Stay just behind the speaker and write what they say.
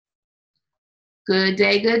Good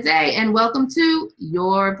day, and welcome to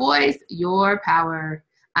Your Voice, Your Power.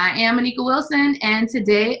 I am Anika Wilson, and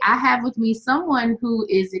today I have with me someone who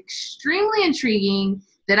is extremely intriguing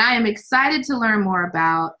that I am excited to learn more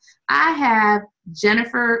about. I have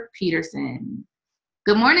Jennifer Peterson.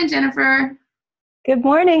 Good morning, Jennifer. Good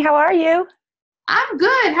morning. How are you? I'm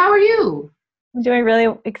good. How are you? I'm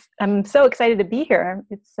doing I'm so excited to be here.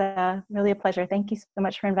 It's really a pleasure. Thank you so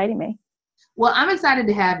much for inviting me. Well, I'm excited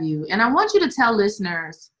to have you, and I want you to tell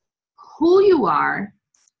listeners who you are,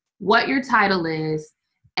 what your title is,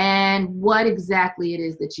 and what exactly it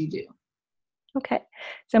is that you do. Okay.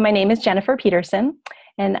 So my name is Jennifer Peterson,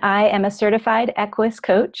 and I am a certified Equus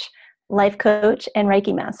coach, life coach, and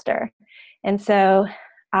Reiki master. And so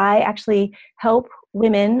I actually help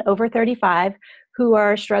women over 35 who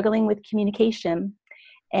are struggling with communication,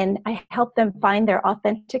 and I help them find their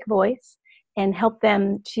authentic voice and help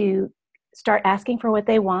them to start asking for what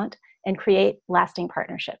they want and create lasting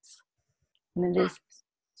partnerships. And it is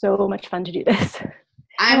so much fun to do this.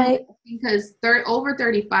 Because over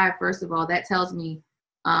 35, first of all, that tells me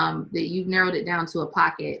that you've narrowed it down to a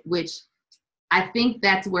pocket, which I think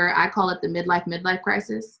that's where I call it the midlife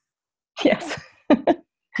crisis. Yes.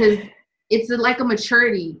 Because it's like a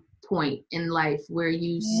maturity point in life where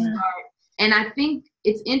you start. And I think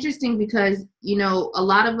it's interesting because, a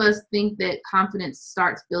lot of us think that confidence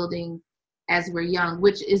starts building as we're young,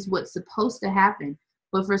 which is what's supposed to happen.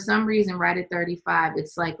 But for some reason, right at 35,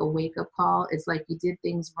 it's like a wake-up call. It's like you did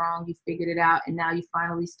things wrong, you figured it out, and now you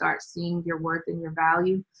finally start seeing your worth and your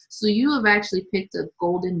value. So you have actually picked a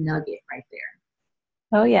golden nugget right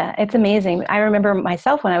there. Oh, yeah. It's amazing. I remember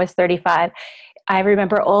myself when I was 35. I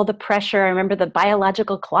remember all the pressure. I remember the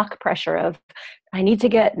biological clock pressure of I need to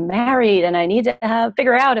get married and I need to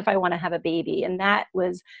figure out if I want to have a baby. And that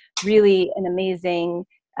was really an amazing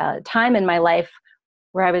time in my life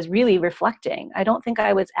where I was really reflecting. I don't think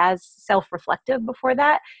I was as self-reflective before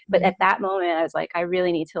that, but at that moment I was like, I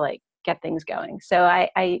really need to get things going. So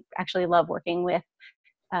I actually love working with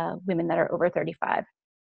women that are over 35.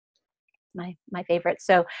 My favorite.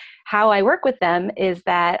 So how I work with them is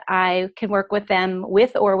that I can work with them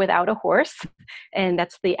with or without a horse. And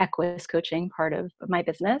that's the Equus coaching part of my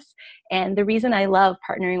business. And the reason I love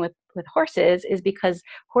partnering with horses is because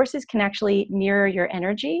horses can actually mirror your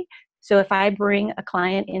energy. So if I bring a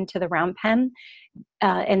client into the round pen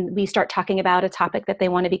and we start talking about a topic that they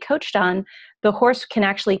want to be coached on, the horse can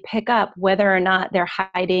actually pick up whether or not they're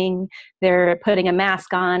hiding, they're putting a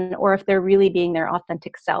mask on, or if they're really being their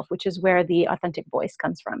authentic self, which is where the authentic voice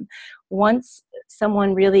comes from. Once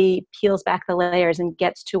someone really peels back the layers and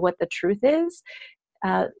gets to what the truth is,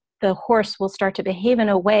 the horse will start to behave in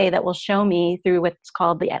a way that will show me through what's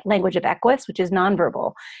called the language of Equus, which is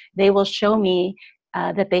nonverbal. They will show me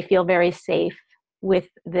that they feel very safe with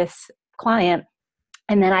this client.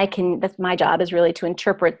 And then that's my job is really to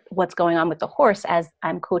interpret what's going on with the horse as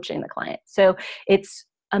I'm coaching the client. So it's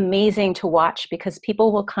amazing to watch because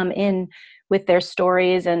people will come in with their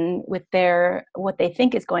stories and with what they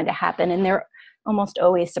think is going to happen. And they're almost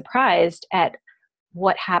always surprised at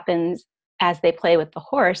what happens as they play with the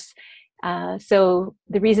horse. So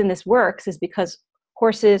the reason this works is because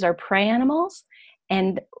horses are prey animals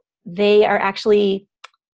and they are actually,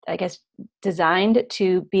 I guess, designed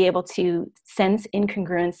to be able to sense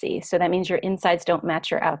incongruency. So that means your insides don't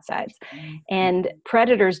match your outsides. And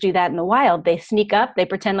predators do that in the wild. They sneak up, they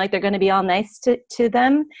pretend like they're going to be all nice to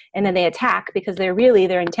them, and then they attack because their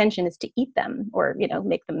intention is to eat them or,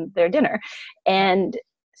 make them their dinner. And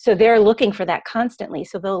so they're looking for that constantly.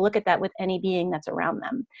 So they'll look at that with any being that's around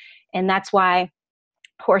them. And that's why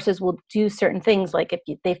horses will do certain things, like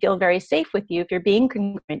if they feel very safe with you, if you're being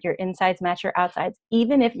congruent, your insides match your outsides,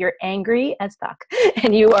 even if you're angry as fuck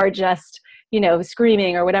and you are just,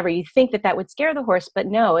 screaming or whatever, you think that would scare the horse. But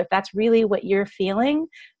no, if that's really what you're feeling,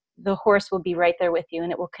 the horse will be right there with you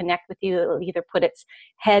and it will connect with you. It will either put its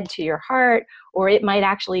head to your heart or it might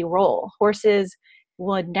actually roll. Horses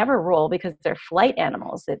would never roll because they're flight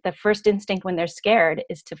animals. The first instinct when they're scared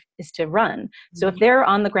is to run. So if they're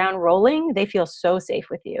on the ground rolling, they feel so safe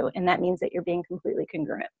with you. And that means that you're being completely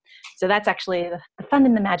congruent. So that's actually the fun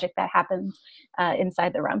and the magic that happens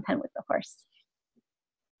inside the round pen with the horse.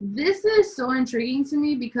 This is so intriguing to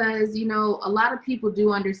me because, a lot of people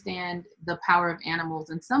do understand the power of animals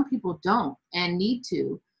and some people don't and need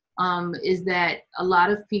to. Is that a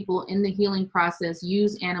lot of people in the healing process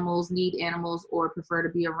use animals, need animals, or prefer to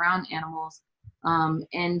be around animals.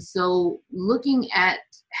 And so looking at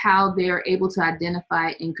how they're able to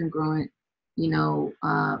identify incongruent,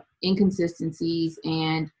 inconsistencies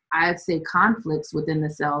and I'd say conflicts within the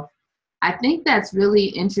self, I think that's really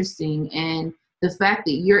interesting. And the fact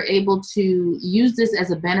that you're able to use this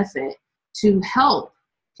as a benefit to help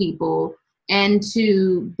people and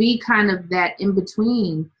to be kind of that in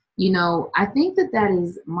between, I think that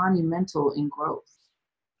is monumental in growth.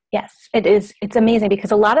 Yes, it is. It's amazing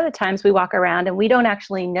because a lot of the times we walk around and we don't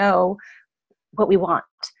actually know what we want.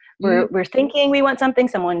 We're thinking we want something.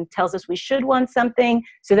 Someone tells us we should want something.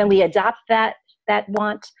 So then we adopt that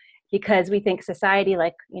want because we think society,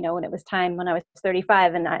 like, when it was time when I was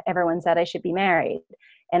 35 and everyone said I should be married.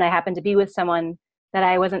 And I happened to be with someone that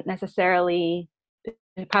I wasn't necessarily,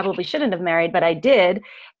 probably shouldn't have married, but I did.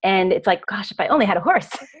 And it's like, gosh, if I only had a horse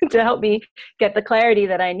to help me get the clarity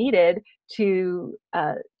that I needed to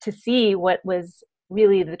see what was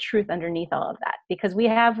really the truth underneath all of that. Because we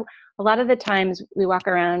have a lot of the times we walk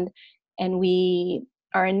around and we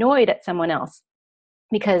are annoyed at someone else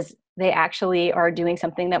because they actually are doing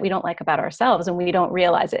something that we don't like about ourselves and we don't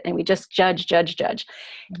realize it. And we just judge.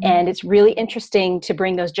 Mm-hmm. And it's really interesting to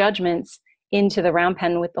bring those judgments into the round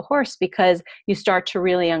pen with the horse because you start to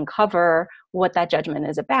really uncover what that judgment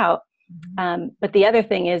is about. Mm-hmm. But the other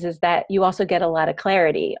thing is that you also get a lot of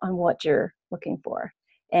clarity on what you're looking for.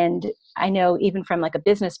 And I know even from like a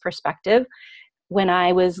business perspective, when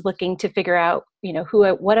I was looking to figure out,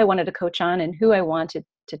 what I wanted to coach on and who I wanted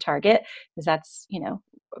to target, because that's,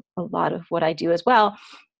 a lot of what I do as well.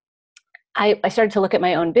 I started to look at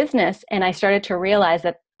my own business and I started to realize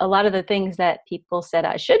that a lot of the things that people said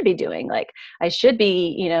I should be doing, like I should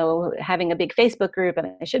be, having a big Facebook group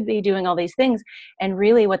and I should be doing all these things. And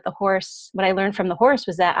really what I learned from the horse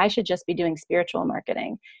was that I should just be doing spiritual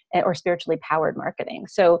marketing or spiritually powered marketing.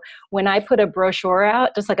 So when I put a brochure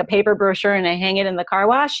out, just like a paper brochure and I hang it in the car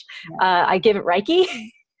wash, I give it Reiki.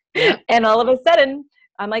 Yeah. And all of a sudden,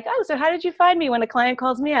 I'm like, oh, so how did you find me when a client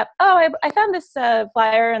calls me up? Oh, I found this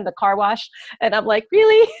flyer in the car wash. And I'm like,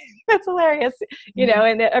 really? That's hilarious. Mm-hmm.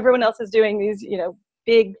 And everyone else is doing these,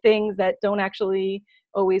 big things that don't actually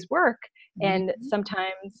always work. Mm-hmm. And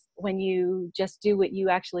sometimes when you just do what you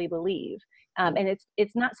actually believe, and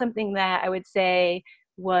it's not something that I would say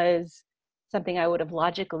was something I would have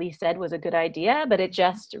logically said was a good idea, but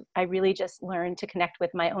I really just learned to connect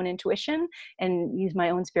with my own intuition and use my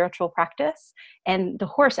own spiritual practice. And the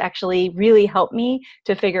horse actually really helped me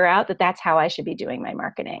to figure out that that's how I should be doing my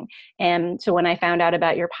marketing. And so when I found out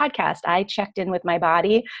about your podcast, I checked in with my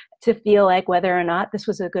body to feel like whether or not this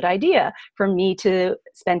was a good idea for me to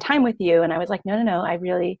spend time with you. And I was like, no,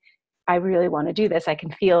 I really want to do this. I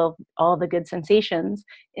can feel all the good sensations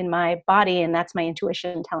in my body, and that's my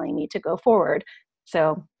intuition telling me to go forward.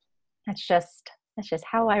 So that's just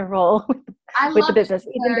how I roll with the business.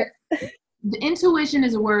 The intuition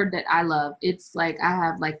is a word that I love. It's like I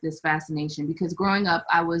have like this fascination because growing up,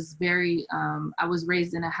 I was I was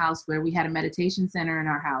raised in a house where we had a meditation center in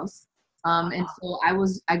our house. And so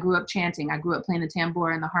I grew up chanting. I grew up playing the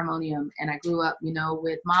tambour and the harmonium, and I grew up,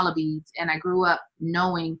 with mala beads, and I grew up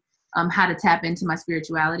knowing how to tap into my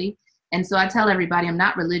spirituality. And so I tell everybody I'm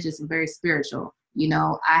not religious, I'm very spiritual.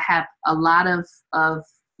 I have a lot of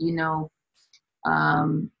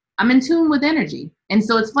I'm in tune with energy. And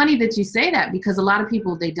so it's funny that you say that because a lot of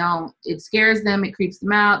people, it scares them, it creeps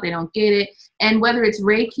them out, they don't get it. And whether it's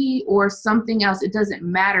Reiki or something else, it doesn't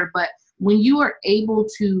matter. But when you are able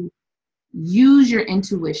to use your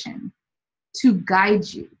intuition to guide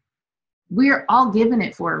you, we're all given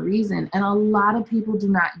it for a reason, and a lot of people do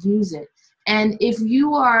not use it. And if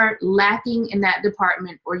you are lacking in that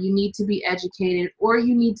department, or you need to be educated, or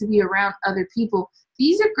you need to be around other people,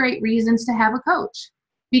 these are great reasons to have a coach.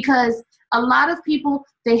 Because a lot of people,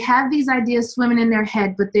 they have these ideas swimming in their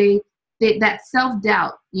head, but they that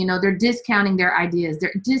self-doubt, they're discounting their ideas,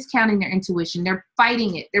 they're discounting their intuition, they're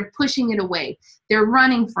fighting it, they're pushing it away, they're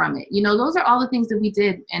running from it. Those are all the things that we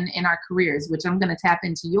did in our careers, which I'm going to tap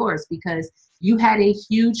into yours because you had a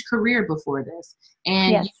huge career before this,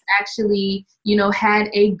 and yes, you actually, had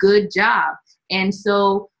a good job. And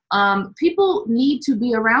so people need to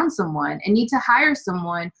be around someone and need to hire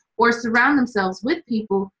someone or surround themselves with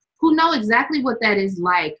people who know exactly what that is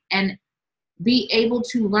like and be able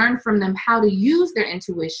to learn from them how to use their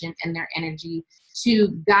intuition and their energy to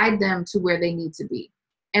guide them to where they need to be.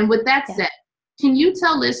 And with that said, can you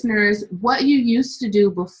tell listeners what you used to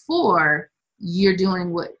do before you're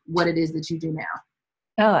doing what it is that you do now?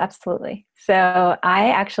 Oh, absolutely. So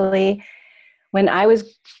I actually, when I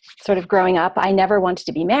was sort of growing up, I never wanted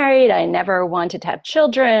to be married. I never wanted to have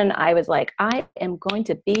children. I was like, I am going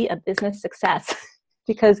to be a business success.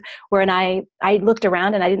 Because when I looked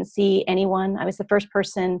around and I didn't see anyone, I was the first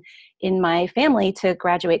person in my family to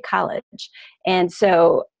graduate college. And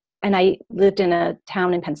I lived in a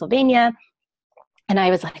town in Pennsylvania, And I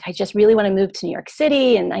was like, I just really want to move to New York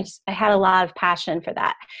City. And I had a lot of passion for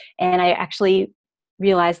that. And I actually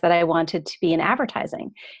realized that I wanted to be in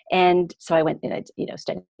advertising. And so I went and,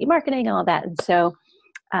 studied marketing and all that. And so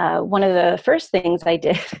one of the first things I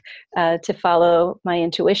did to follow my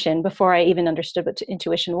intuition before I even understood what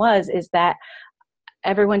intuition was, is that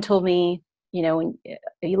everyone told me, when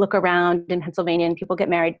you look around in Pennsylvania and people get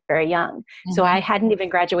married very young. Mm-hmm. So I hadn't even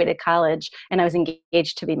graduated college and I was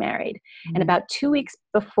engaged to be married. Mm-hmm. And about 2 weeks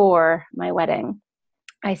before my wedding,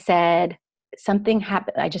 I said, something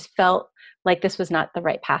happened. I just felt like this was not the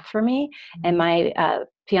right path for me. Mm-hmm. And my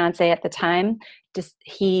fiance at the time,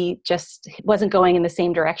 he just wasn't going in the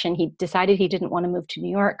same direction. He decided he didn't want to move to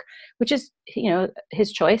New York, which is,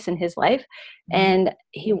 his choice in his life. Mm-hmm. And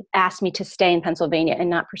he asked me to stay in Pennsylvania and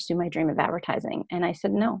not pursue my dream of advertising. And I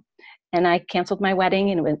said no. And I canceled my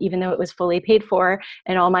wedding. And even though it was fully paid for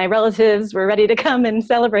and all my relatives were ready to come and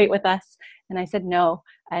celebrate with us, and I said no.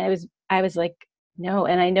 I was like, no.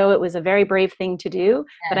 And I know it was a very brave thing to do,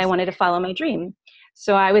 yes, but I wanted to follow my dream.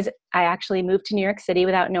 So I actually moved to New York City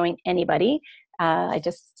without knowing anybody. I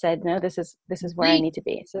just said, no, this is where I need to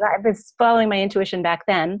be. So I was following my intuition back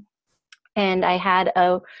then. And I had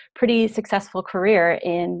a pretty successful career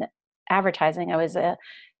in advertising. I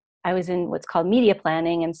was in what's called media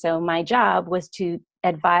planning. And so my job was to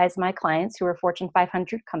advise my clients who were Fortune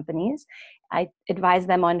 500 companies. I advise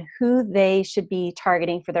them on who they should be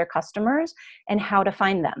targeting for their customers and how to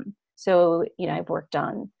find them. So, I've worked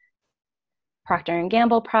on Procter &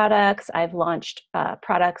 Gamble products. I've launched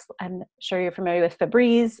products. I'm sure you're familiar with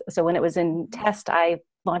Febreze. So when it was in test, I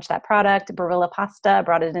launched that product. Barilla pasta,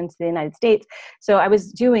 brought it into the United States. So I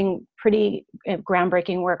was doing pretty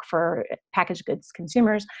groundbreaking work for packaged goods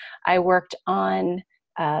consumers. I worked on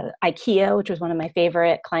IKEA, which was one of my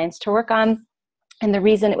favorite clients to work on. And the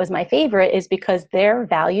reason it was my favorite is because their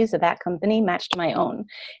values of that company matched my own.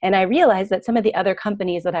 And I realized that some of the other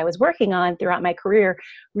companies that I was working on throughout my career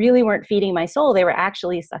really weren't feeding my soul. They were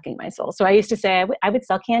actually sucking my soul. So I used to say I would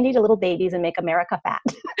sell candy to little babies and make America fat.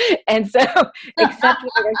 And so, except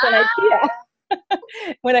when I worked on IKEA,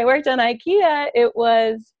 when I worked on IKEA, it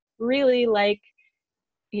was really like,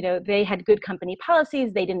 they had good company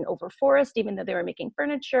policies. They didn't overforest, even though they were making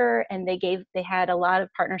furniture. And they had a lot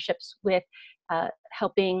of partnerships with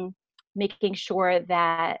making sure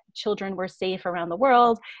that children were safe around the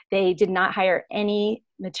world. They did not hire any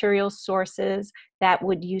material sources that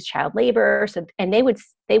would use child labor. So, and they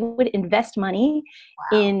would invest money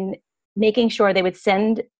in making sure they would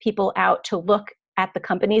send people out to look at the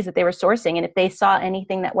companies that they were sourcing. And if they saw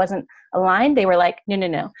anything that wasn't aligned, they were like,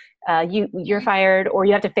 no, you're fired, or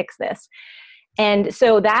you have to fix this. And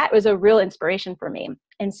so that was a real inspiration for me.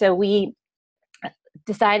 And so we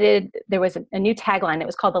decided there was a new tagline. It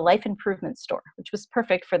was called the Life Improvement Store, which was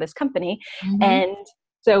perfect for this company. Mm-hmm. And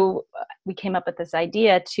so we came up with this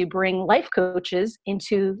idea to bring life coaches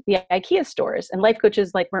into the IKEA stores. And life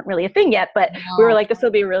coaches weren't really a thing yet, but we were like, this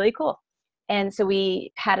will be really cool. And so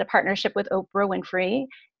we had a partnership with Oprah Winfrey,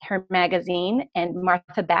 her magazine, and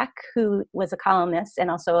Martha Beck, who was a columnist and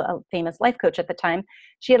also a famous life coach at the time.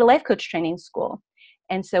 She had a life coach training school.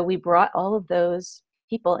 And so we brought all of those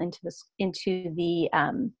people into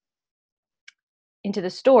the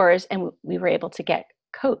stores, and we were able to get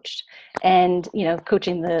coached and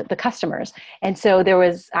coaching the customers. And so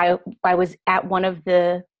I was at one of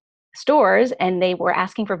the stores and they were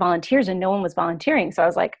asking for volunteers and no one was volunteering. So I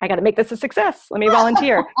was like, I got to make this a success. Let me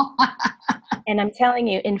volunteer. And I'm telling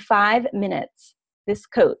you, in 5 minutes, this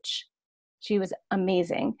coach, she was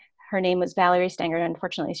amazing. Her name was Valerie Stanger.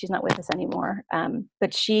 Unfortunately, she's not with us anymore.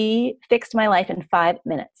 But she fixed my life in 5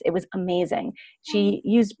 minutes. It was amazing. She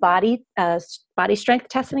used body strength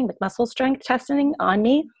testing, muscle strength testing on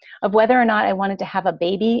me of whether or not I wanted to have a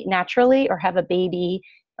baby naturally or have a baby,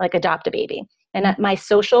 adopt a baby. And at my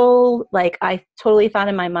social, I totally thought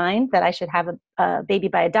in my mind that I should have a baby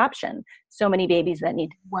by adoption. So many babies that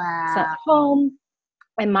need some home.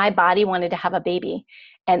 And my body wanted to have a baby.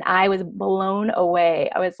 And I was blown away.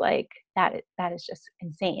 I was like, that is just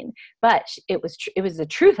insane. But it was the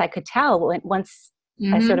truth. I could tell once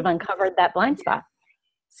I sort of uncovered that blind spot.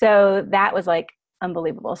 So that was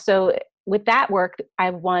unbelievable. So with that work,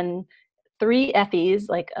 I've won 3 Effies,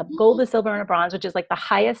 a gold, a silver, and a bronze, which is the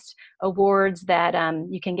highest awards that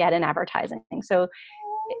you can get in advertising. So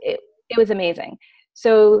it was amazing.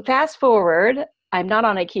 So fast forward, I'm not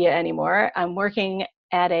on IKEA anymore. I'm working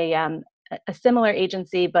at a similar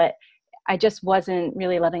agency, but I just wasn't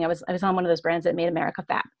really loving. I was on one of those brands that made America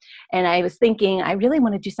fat, and I was thinking I really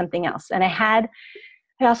want to do something else. And I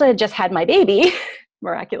also had just had my baby,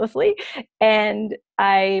 miraculously, and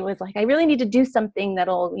I was like, I really need to do something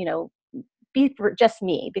that'll be for just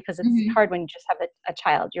me, because it's Mm-hmm. hard when you just have a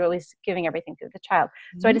child. You're always giving everything to the child.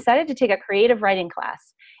 So I Mm-hmm. decided to take a creative writing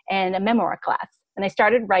class and a memoir class. And I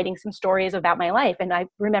started writing some stories about my life. And I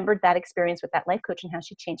remembered that experience with that life coach and how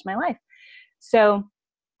she changed my life. So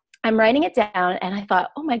I'm writing it down and I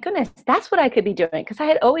thought, oh my goodness, that's what I could be doing. Because I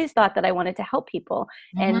had always thought that I wanted to help people.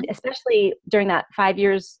 And Mm-hmm. especially during that 5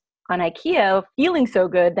 years on IKEA, feeling so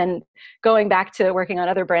good, then going back to working on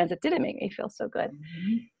other brands that didn't make me feel so good.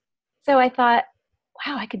 Mm-hmm. So I thought,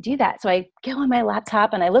 wow, I could do that. So I go on my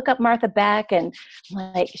laptop and I look up Martha Beck, and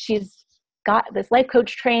like, she's got this life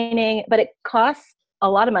coach training, but it costs a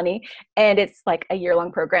lot of money and it's like a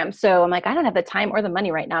year-long program. So I'm like, I don't have the time or the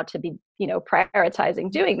money right now to be,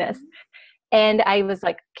 prioritizing doing this. And I was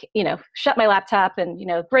like, shut my laptop and,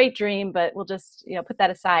 great dream, but we'll just, put that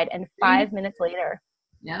aside. And 5 minutes later,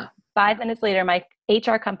 Yeah. 5 minutes later, my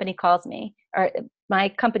HR company calls me, or my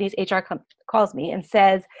company's calls me and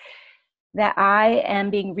says that I am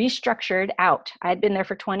being restructured out. I had been there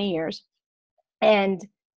for 20 years and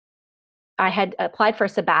I had applied for a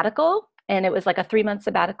sabbatical, and it was like a 3-month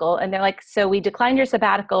sabbatical. And they're like, so we declined your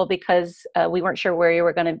sabbatical because we weren't sure where you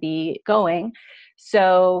were going to be going.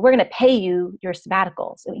 So we're going to pay you your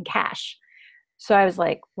sabbaticals in cash. So I was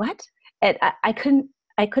like, what? And I couldn't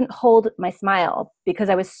hold my smile because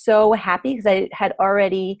I was so happy, because I had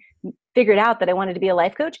already figured out that I wanted to be a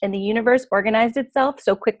life coach, and the universe organized itself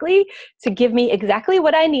so quickly to give me exactly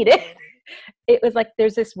what I needed. It was like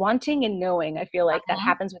there's this wanting and knowing, I feel like, that Uh-huh.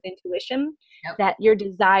 happens with intuition, Yep. that your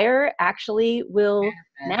desire actually will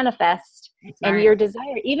manifest. That's And right. your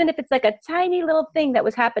desire, even if it's like a tiny little thing that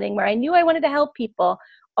was happening where I knew I wanted to help people,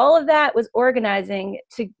 all of that was organizing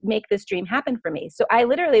to make this dream happen for me. So I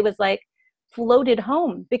literally was like floated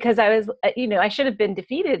home, because I was, I should have been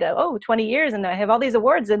defeated. 20 years and I have all these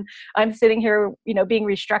awards and I'm sitting here, being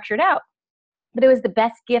restructured out. But it was the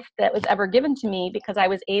best gift that was ever given to me, because I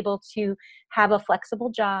was able to have a flexible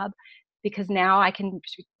job, because now I can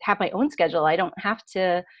have my own schedule. I don't have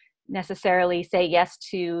to necessarily say yes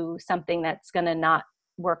to something that's going to not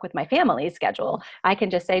work with my family's schedule. I can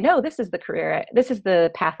just say, no, this is the career, this is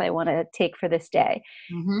the path I want to take for this day.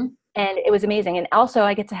 Mm-hmm. And it was amazing. And also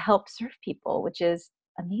I get to help serve people, which is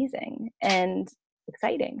amazing and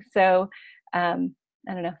exciting. So I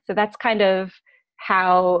don't know. So that's kind of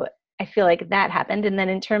how I feel like that happened. And then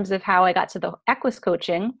in terms of how I got to the Equus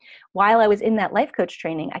coaching, while I was in that life coach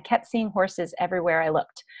training, I kept seeing horses everywhere I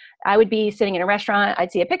looked. I would be sitting in a restaurant,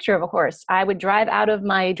 I'd see a picture of a horse. I would drive out of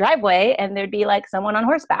my driveway and there'd be like someone on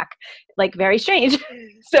horseback, like very strange.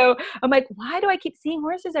 So I'm like, why do I keep seeing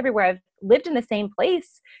horses everywhere? I've lived in the same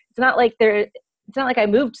place. It's not like I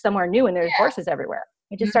moved somewhere new and there's horses everywhere.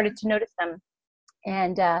 I just Mm-hmm. started to notice them.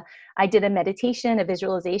 And I did a meditation, a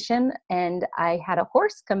visualization, and I had a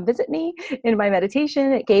horse come visit me in my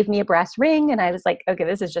meditation. It gave me a brass ring, and I was like, okay,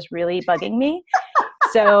 this is just really bugging me.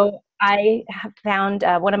 So I have found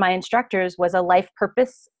one of my instructors was a life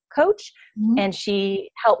purpose coach, Mm-hmm. and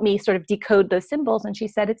she helped me sort of decode those symbols. And she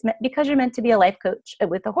said, it's because you're meant to be a life coach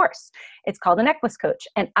with a horse. It's called an Equus coach.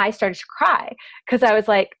 And I started to cry, because I was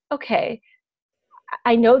like, okay,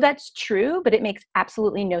 I know that's true, but it makes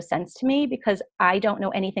absolutely no sense to me, because I don't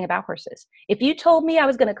know anything about horses. If you told me I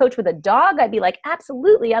was going to coach with a dog, I'd be like,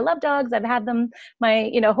 absolutely. I love dogs. I've had them my,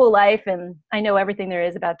 whole life, and I know everything there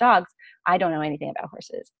is about dogs. I don't know anything about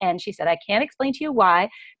horses. And she said, I can't explain to you why,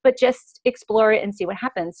 but just explore it and see what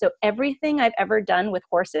happens. So everything I've ever done with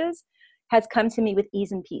horses has come to me with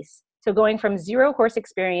ease and peace. So going from zero horse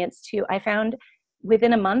experience to, I found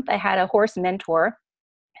within a month, I had a horse mentor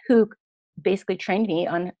who basically trained me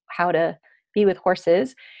on how to be with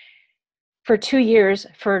horses for 2 years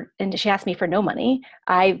and she asked me for no money.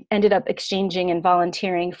 I ended up exchanging and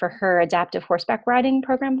volunteering for her adaptive horseback riding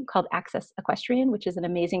program called Access Equestrian, which is an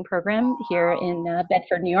amazing program here in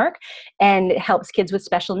Bedford, New York, and it helps kids with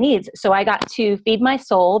special needs. So I got to feed my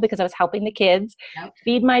soul, because I was helping the kids, Yep.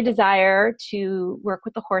 feed my desire to work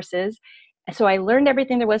with the horses. So I learned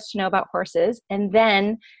everything there was to know about horses. And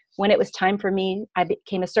then when it was time for me, I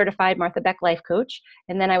became a certified Martha Beck life coach.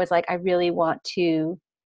 And then I was like, I really want to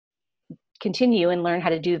continue and learn how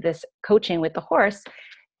to do this coaching with the horse.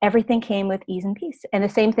 Everything came with ease and peace. And the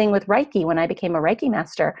same thing with Reiki. When I became a Reiki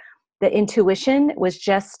master, the intuition was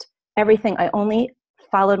just everything. I only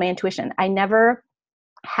followed my intuition. I never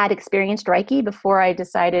had experienced Reiki before I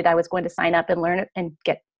decided I was going to sign up and learn it and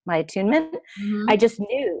get my attunement. Mm-hmm. I just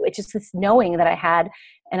knew. It's just this knowing that I had.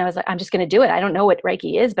 And I was like, I'm just going to do it. I don't know what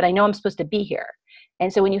Reiki is, but I know I'm supposed to be here.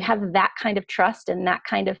 And so when you have that kind of trust and that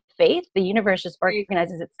kind of faith, the universe just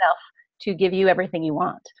organizes itself to give you everything you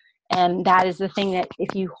want. And that is the thing, that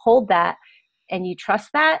if you hold that and you trust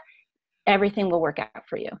that, everything will work out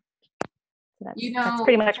for you. You That's know,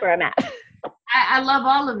 pretty much where I'm at. I love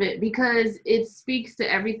all of it because it speaks to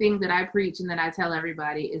everything that I preach and that I tell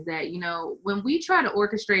everybody is that, you know, when we try to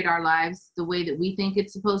orchestrate our lives the way that we think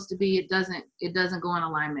it's supposed to be, it doesn't go in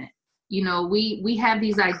alignment. You know, we have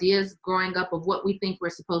these ideas growing up of what we think we're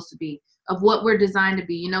supposed to be, of what we're designed to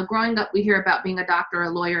be. You know, growing up, we hear about being a doctor, a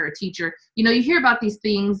lawyer, a teacher. You know, you hear about these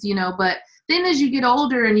things, you know, but then as you get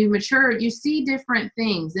older and you mature, you see different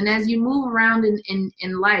things. And as you move around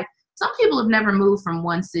in life, some people have never moved from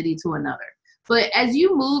one city to another. But as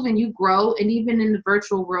you move and you grow, and even in the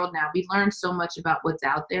virtual world now, we learn so much about what's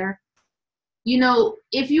out there. You know,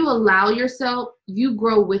 if you allow yourself, you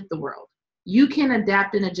grow with the world. You can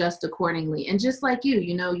adapt and adjust accordingly. And just like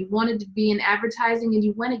you know, you wanted to be in advertising and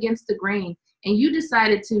you went against the grain and you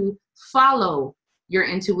decided to follow your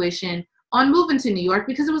intuition on moving to New York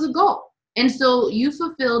because it was a goal. And so you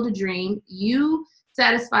fulfilled a dream, you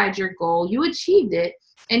satisfied your goal, you achieved it,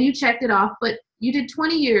 and you checked it off. But you did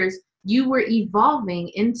 20 years, you were evolving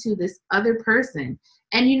into this other person.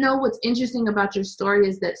 And you know what's interesting about your story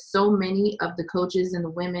is that so many of the coaches and the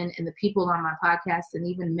women and the people on my podcast and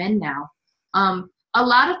even men now, a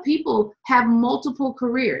lot of people have multiple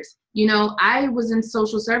careers. You know, I was in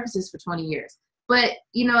social services for 20 years. But,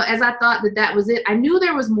 you know, as I thought that was it, I knew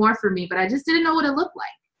there was more for me, but I just didn't know what it looked like.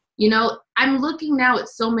 You know, I'm looking now at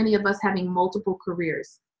so many of us having multiple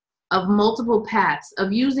careers, of multiple paths,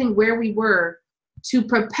 of using where we were to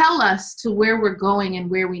propel us to where we're going and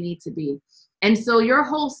where we need to be. And so your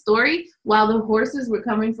whole story, while the horses were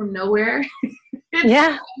coming from nowhere,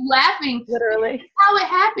 Yeah, laughing, literally. how it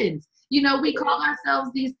happens. You know, we call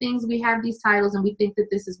ourselves these things, we have these titles, and we think that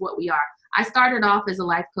this is what we are. I started off as a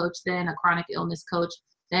life coach, then a chronic illness coach,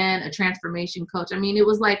 then a transformation coach. I mean, it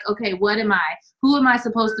was like, okay, what am I? Who am I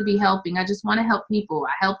supposed to be helping? I just want to help people.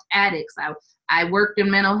 I helped addicts. I worked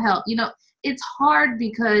in mental health. You know, it's hard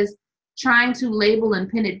because trying to label and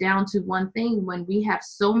pin it down to one thing when we have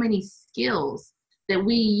so many skills that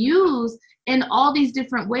we use in all these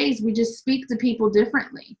different ways, we just speak to people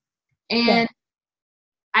differently. And Yeah.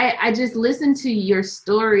 I just listened to your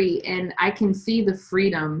story and I can see the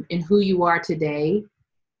freedom in who you are today,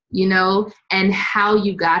 you know, and how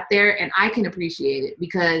you got there. And I can appreciate it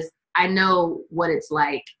because I know what it's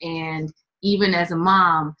like. And even as a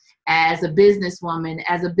mom, as a businesswoman,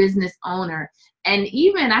 as a business owner, and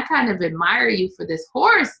even I kind of admire you for this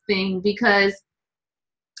horse thing because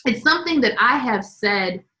it's something that I have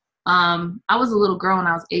said. I was a little girl when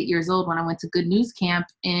I was 8 years old when I went to Good News Camp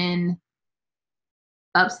in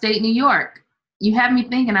upstate New York. You have me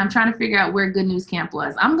thinking. I'm trying to figure out where Good News Camp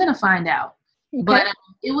was. I'm gonna find out. Okay. But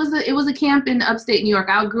it was a camp in upstate New York.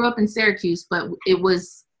 I grew up in Syracuse, but it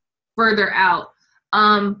was further out.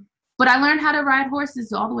 But I learned how to ride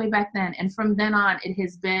horses all the way back then, and from then on, it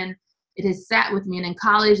has sat with me. And in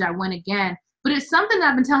college, I went again. But it's something that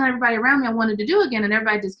I've been telling everybody around me I wanted to do again, and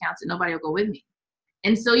everybody discounts it. Nobody will go with me.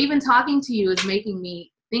 And so even talking to you is making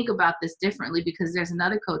me think about this differently because there's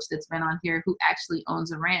another coach that's been on here who actually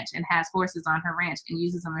owns a ranch and has horses on her ranch and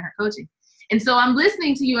uses them in her coaching. And so I'm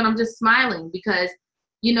listening to you and I'm just smiling because,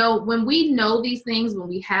 you know, when we know these things, when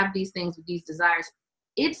we have these things with these desires,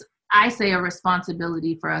 it's, I say, a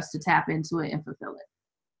responsibility for us to tap into it and fulfill it.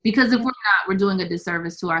 Because if we're not, we're doing a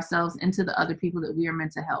disservice to ourselves and to the other people that we are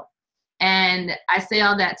meant to help. And I say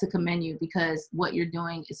all that to commend you because what you're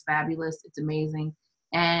doing is fabulous. It's amazing.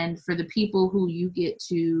 And for the people who you get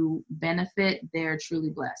to benefit, they're truly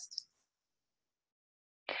blessed.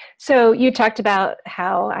 So you talked about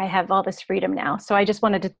how I have all this freedom now. So I just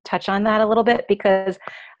wanted to touch on that a little bit because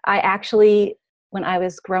I actually, when I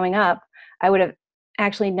was growing up, I would have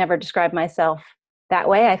actually never described myself that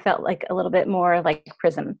way. I felt like a little bit more like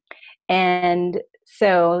Prism. And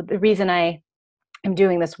so the reason I am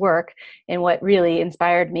doing this work and what really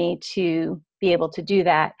inspired me to be able to do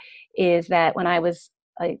that is that when I was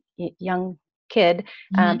a young kid,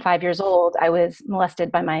 5 years old, I was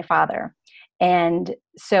molested by my father. And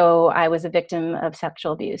so I was a victim of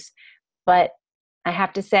sexual abuse. But I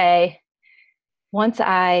have to say, once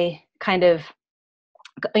I kind of,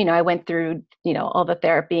 I went through, all the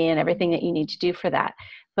therapy and everything that you need to do for that.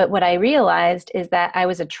 But what I realized is that I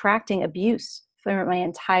was attracting abuse for my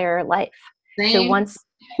entire life. Same. So once,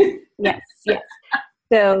 yes.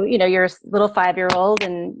 So, you're a little 5-year-old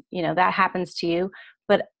and, that happens to you.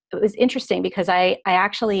 But it was interesting because I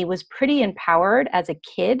actually was pretty empowered as a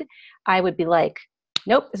kid. I would be like,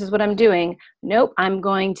 nope, this is what I'm doing. Nope, I'm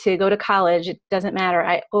going to go to college. It doesn't matter.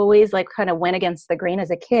 I always kind of went against the grain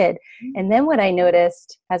as a kid. And then what I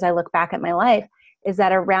noticed as I look back at my life is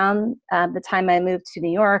that around the time I moved to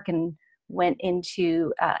New York and went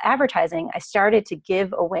into advertising, I started to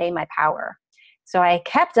give away my power. So I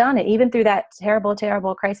kept on it, even through that terrible,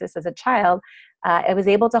 terrible crisis as a child. I was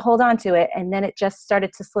able to hold on to it, and then it just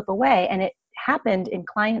started to slip away. And it happened in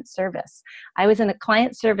client service. I was in a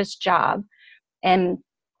client service job, and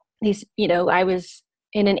I was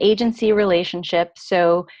in an agency relationship.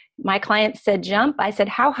 So my client said jump. I said,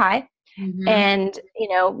 how high? Mm-hmm. And,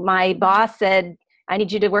 my boss said, I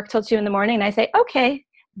need you to work till 2 a.m. And I say, okay,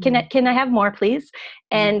 can I have more, please?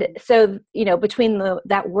 And so, between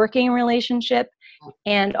that working relationship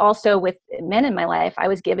and also with men in my life, I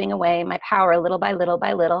was giving away my power little by little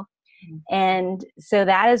by little. And so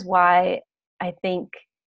that is why I think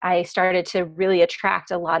I started to really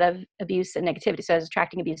attract a lot of abuse and negativity. So I was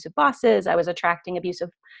attracting abusive bosses. I was attracting abusive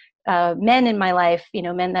men in my life,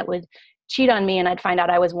 men that would cheat on me, and I'd find out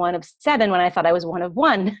I was one of 7 when I thought I was one of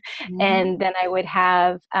 1. And then I would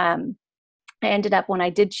have, I ended up, when I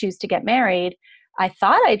did choose to get married, I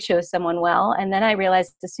thought I chose someone well. And then I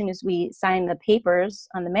realized as soon as we signed the papers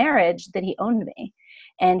on the marriage that he owned me.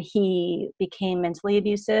 And he became mentally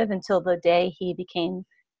abusive until the day he became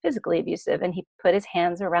physically abusive. And he put his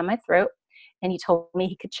hands around my throat and he told me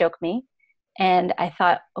he could choke me. And I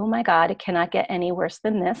thought, oh my God, it cannot get any worse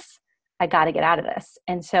than this. I got to get out of this.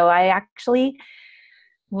 And so I actually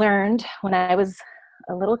learned when I was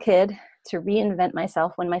a little kid to reinvent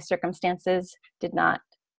myself when my circumstances did not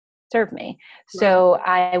serve me. So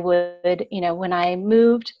I would, when I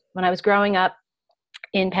was growing up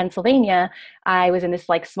in Pennsylvania, I was in this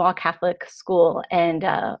small Catholic school, and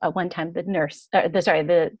at one time the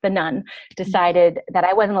nun decided that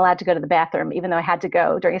I wasn't allowed to go to the bathroom, even though I had to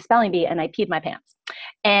go during a spelling bee, and I peed my pants.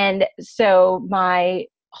 And so my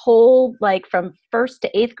whole, from 1st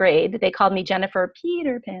to 8th grade, they called me Jennifer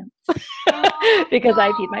Peter Pants because I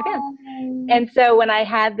peed my pants. And so when I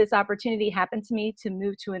had this opportunity happen to me to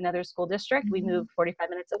move to another school district, we moved 45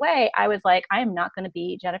 minutes away. I was like, I am not going to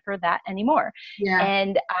be Jennifer that anymore. Yeah.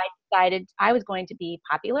 And I decided I was going to be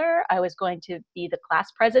popular. I was going to be the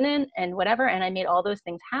class president and whatever. And I made all those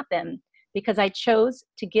things happen because I chose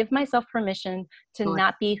to give myself permission to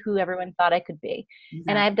not be who everyone thought I could be. Exactly.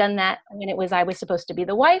 And I've done that when I was supposed to be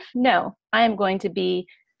the wife. No, I am going to be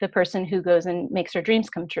the person who goes and makes her dreams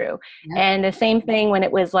come true. Yep. And the same thing when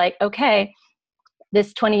it was like, okay,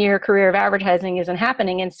 this 20-year career of advertising isn't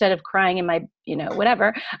happening. Instead of crying in my,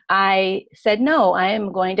 whatever, I said, no, I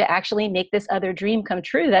am going to actually make this other dream come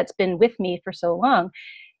true that's been with me for so long.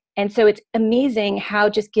 And so it's amazing how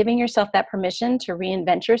just giving yourself that permission to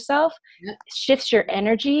reinvent yourself shifts your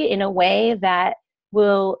energy in a way that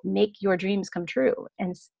will make your dreams come true.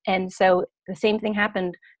 And so the same thing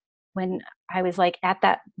happened when I was at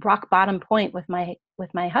that rock bottom point with my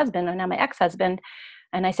husband, and now my ex-husband.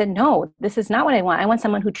 And I said, no, this is not what I want. I want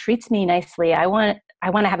someone who treats me nicely. I want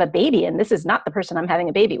to have a baby, and this is not the person I'm having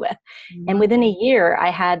a baby with. Mm-hmm. And within a year, I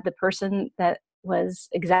had the person that was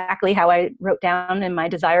exactly how I wrote down in my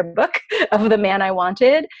desire book of the man I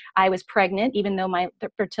wanted. I was pregnant, even though my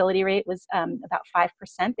fertility rate was about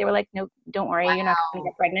 5%. They were like, no, don't worry, you're not going to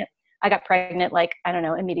get pregnant. I got pregnant,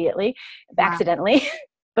 immediately, accidentally,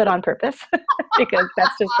 but on purpose, because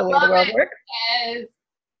that's just the way the world works.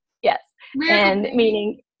 Yes. And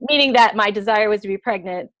meaning that my desire was to be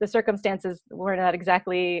pregnant. The circumstances were not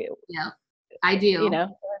exactly ideal.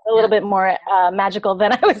 A little bit more magical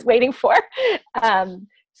than I was waiting for.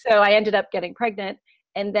 So I ended up getting pregnant.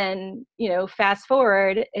 And then, fast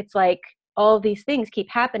forward, it's like all these things keep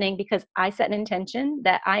happening because I set an intention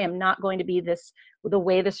that I am not going to be the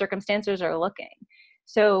way the circumstances are looking.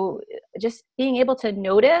 So just being able to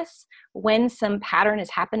notice when some pattern is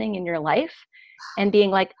happening in your life and being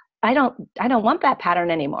like, I don't want that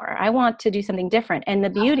pattern anymore. I want to do something different. And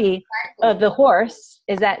the beauty of the horse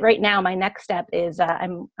is that right now my next step is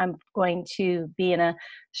I'm going to be in a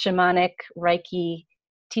shamanic Reiki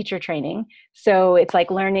teacher training. So it's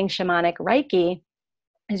like learning shamanic Reiki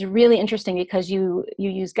is really interesting because you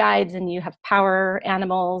use guides and you have power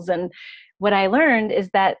animals. And what I learned is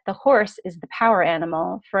that the horse is the power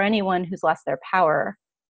animal for anyone who's lost their power.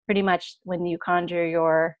 Pretty much when you conjure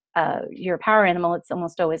your power animal, it's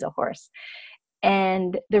almost always a horse.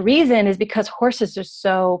 And the reason is because horses are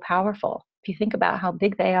so powerful. If you think about how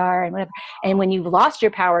big they are and whatever, and when you've lost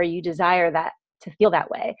your power, you desire that to feel that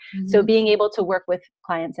way. Mm-hmm. So being able to work with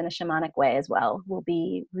clients in a shamanic way as well will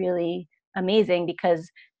be really amazing because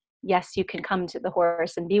yes, you can come to the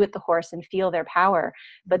horse and be with the horse and feel their power,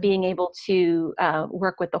 but being able to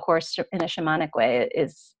work with the horse in a shamanic way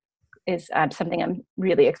is something I'm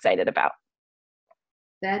really excited about.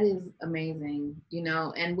 That is amazing,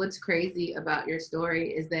 and what's crazy about your story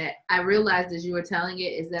is that I realized as you were telling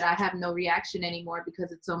it is that I have no reaction anymore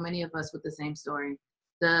because it's so many of us with the same story.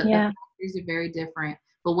 The stories are very different,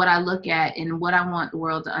 But what I look at and what I want the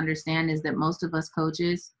world to understand is that most of us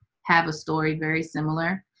coaches have a story very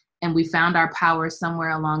similar, and we found our power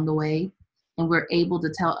somewhere along the way, and we're able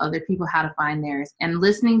to tell other people how to find theirs. And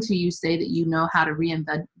listening to you say that you know how to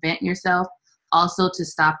reinvent yourself, also to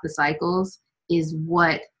stop the cycles, is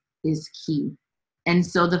what is key. And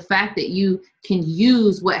so the fact that you can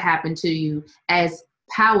use what happened to you as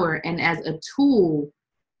power and as a tool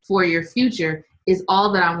for your future is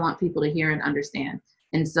all that I want people to hear and understand.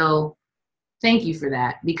 And so thank you for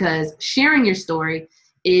that, because sharing your story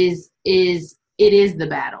is the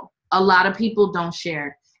battle. A lot of people don't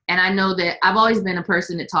share. And I know that I've always been a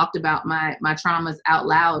person that talked about my traumas out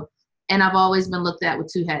loud, and I've always been looked at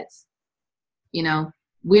with two heads. You know,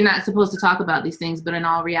 we're not supposed to talk about these things, but in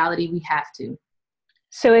all reality, we have to.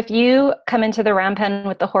 So if you come into the round pen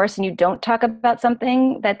with the horse and you don't talk about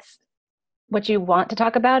something that's what you want to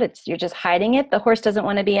talk about, you're just hiding it, the horse doesn't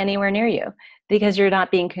want to be anywhere near you because you're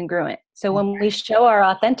not being congruent. So when we show our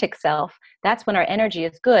authentic self, that's when our energy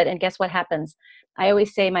is good. And guess what happens? I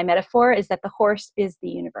always say my metaphor is that the horse is the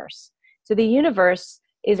universe. So the universe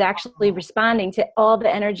is actually responding to all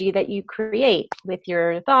the energy that you create with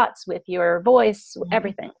your thoughts, with your voice,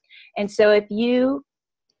 everything. And so if you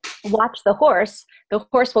watch the horse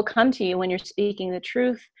will come to you when you're speaking the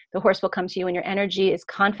truth. The horse will come to you when your energy is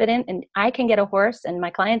confident. And I can get a horse, and my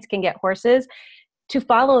clients can get horses to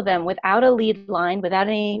follow them without a lead line, without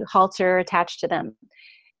any halter attached to them,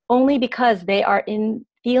 only because they are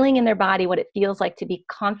feeling in their body what it feels like to be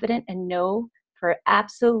confident and know for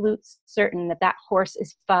absolute certain that that horse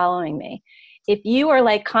is following me. If you are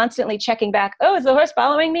like constantly checking back, oh, is the horse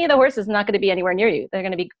following me? The horse is not going to be anywhere near you. They're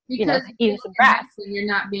going to be, eating some grass. You're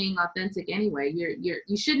not being authentic anyway.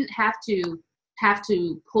 You shouldn't have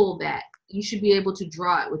to pull that. You should be able to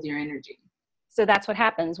draw it with your energy. So that's what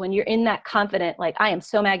happens when you're in that confident, like, I am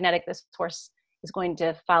so magnetic, this horse is going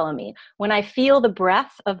to follow me. When I feel the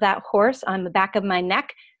breath of that horse on the back of my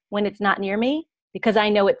neck, when it's not near me, because I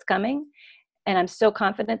know it's coming, and I'm so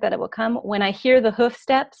confident that it will come. When I hear the hoof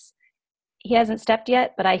steps, he hasn't stepped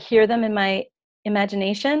yet, but I hear them in my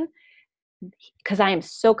imagination because I am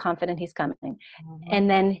so confident he's coming. Mm-hmm. And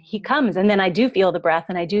then he comes, and then I do feel the breath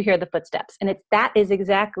and I do hear the footsteps. And that is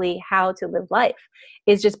exactly how to live life,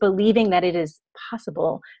 is just believing that it is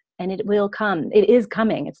possible and it will come. It is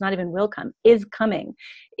coming. It's not even will come, is coming,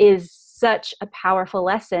 is such a powerful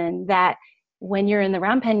lesson that when you're in the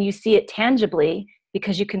round pen, you see it tangibly,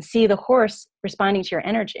 because you can see the horse responding to your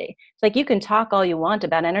energy. It's like you can talk all you want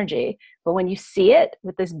about energy, but when you see it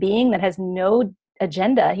with this being that has no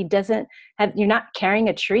agenda, you're not carrying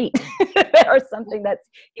a treat or something that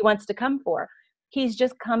he wants to come for. He's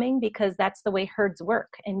just coming because that's the way herds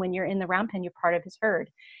work. And when you're in the round pen, you're part of his herd.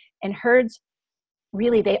 And herds,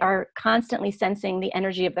 really, they are constantly sensing the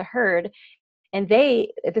energy of the herd. And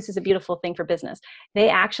this is a beautiful thing for business. They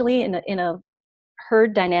actually, in a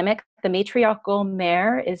herd dynamic, the matriarchal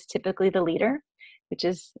mare is typically the leader, which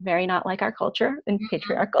is very not like our culture and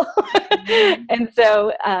patriarchal. And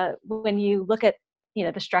so when you look at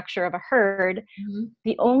the structure of a herd,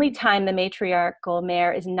 the only time the matriarchal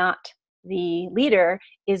mare is not the leader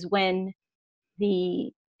is when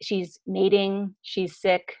she's mating, she's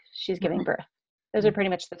sick, she's giving birth. Those are pretty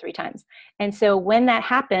much the 3 times. And so when that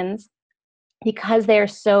happens, because they are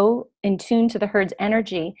so in tune to the herd's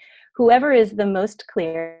energy, whoever is the most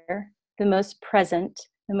clear, the most present,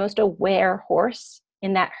 the most aware horse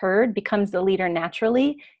in that herd becomes the leader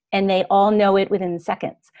naturally, and they all know it within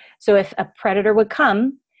seconds. So if a predator would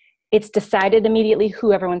come, it's decided immediately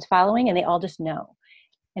who everyone's following, and they all just know.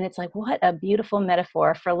 And it's like, what a beautiful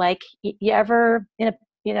metaphor for, like, you ever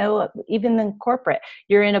even in corporate,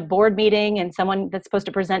 you're in a board meeting and someone that's supposed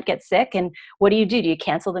to present gets sick, and what do? Do you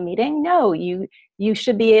cancel the meeting? No, you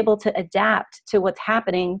should be able to adapt to what's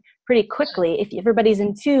happening pretty quickly if everybody's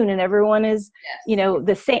in tune and everyone is,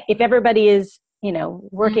 the same. If everybody is,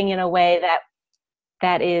 working in a way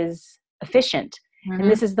that is efficient. And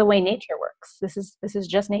this is the way nature works. This is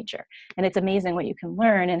just nature. And it's amazing what you can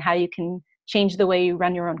learn and how you can change the way you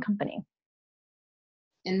run your own company.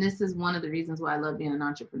 And this is one of the reasons why I love being an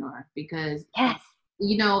entrepreneur, because, yes,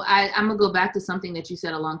 I'm going to go back to something that you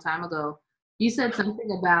said a long time ago. You said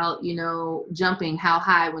something about, jumping how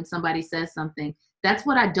high when somebody says something. That's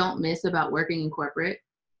what I don't miss about working in corporate.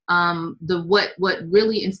 What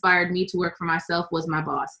really inspired me to work for myself was my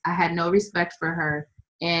boss. I had no respect for her.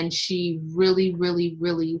 And she really, really,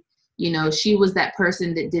 really, she was that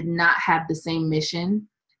person that did not have the same mission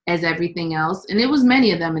as everything else. And it was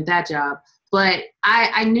many of them at that job. But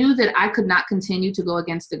I knew that I could not continue to go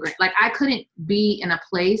against the grain. Like, I couldn't be in a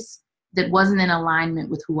place that wasn't in alignment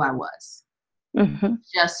with who I was,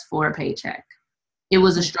 just for a paycheck. it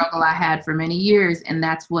was a struggle I had for many years, and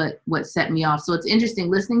that's what set me off. So it's interesting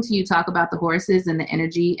listening to you talk about the horses and the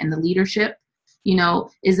energy and the leadership,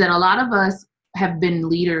 is that a lot of us have been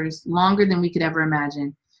leaders longer than we could ever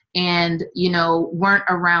imagine, and, weren't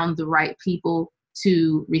around the right people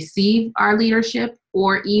to receive our leadership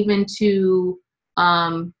or even to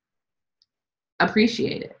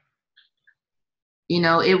appreciate it.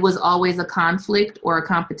 It was always a conflict or a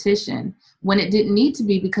competition when it didn't need to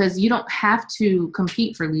be, because you don't have to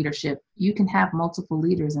compete for leadership. You can have multiple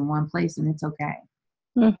leaders in one place, and it's okay.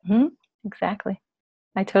 Mm-hmm. Exactly.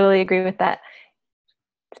 I totally agree with that.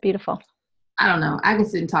 It's beautiful. I don't know. I can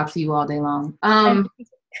sit and talk to you all day long. Thank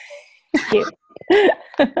you.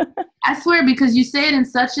 I swear, because you say it in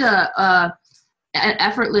such an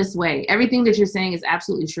effortless way. Everything that you're saying is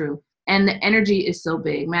absolutely true. And the energy is so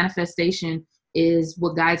big. Manifestation is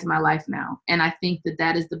what guides my life now. And I think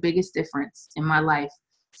that is the biggest difference in my life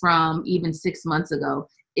from even 6 months ago,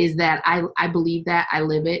 is that I believe that, I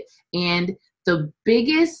live it. And the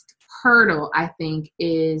biggest hurdle, I think,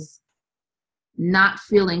 is not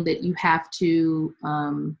feeling that you have to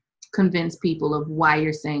convince people of why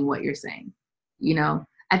you're saying what you're saying.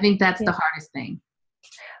 I think that's the hardest thing.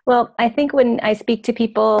 Well, I think when I speak to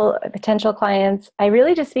people, potential clients, I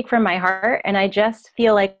really just speak from my heart, and I just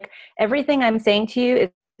feel like everything I'm saying to you is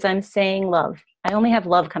I'm saying love. I only have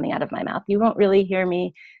love coming out of my mouth. You won't really hear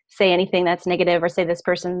me say anything that's negative or say this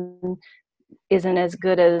person isn't as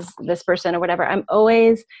good as this person or whatever. I'm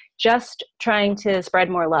always just trying to spread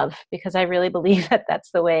more love, because I really believe that that's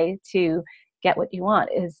the way to get what you want,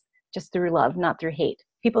 is just through love, not through hate.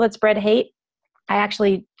 People that spread hate, I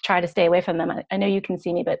actually try to stay away from them. I know you can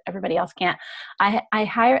see me, but everybody else can't. I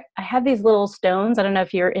have these little stones. I don't know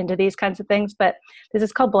if you're into these kinds of things, but this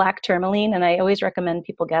is called black tourmaline, and I always recommend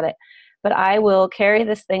people get it. But I will carry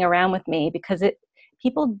this thing around with me because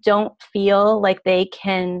people don't feel like they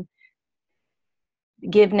can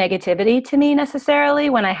give negativity to me necessarily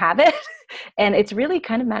when I have it. And it's really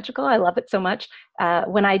kind of magical. I love it so much.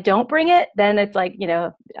 When I don't bring it, then it's like,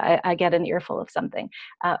 I get an earful of something.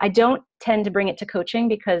 I don't tend to bring it to coaching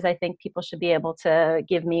because I think people should be able to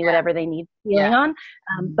give me whatever they need healing on.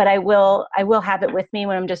 But I will have it with me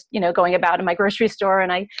when I'm just, going about in my grocery store.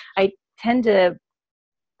 And I tend to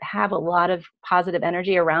have a lot of positive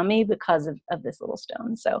energy around me because of this little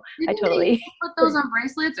stone. So I totally put those on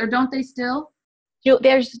bracelets, or don't they still?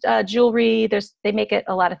 There's jewelry. They make it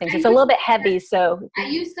a lot of things. It's a little bit heavy, so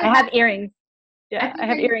I have earrings. Yeah, I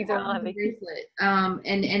have earrings that are a little heavy. Bracelet.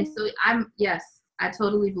 And so I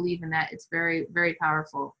totally believe in that. It's very, very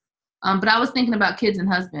powerful. But I was thinking about kids and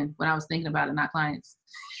husband when I was thinking about it, not clients.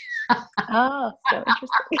 Oh, so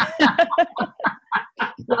interesting.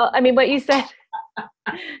 Well, I mean, what you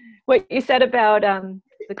said about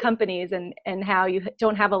the companies and how you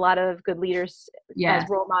don't have a lot of good leaders as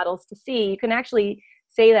role models to see, you can actually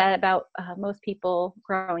say that about most people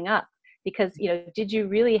growing up, because did you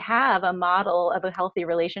really have a model of a healthy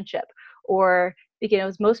relationship? Or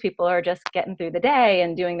most people are just getting through the day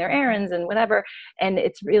and doing their errands and whatever, and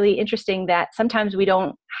it's really interesting that sometimes we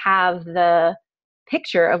don't have the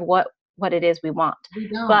picture of what it is we want. We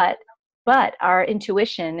don't. But our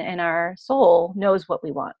intuition and our soul knows what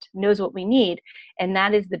we want, knows what we need. And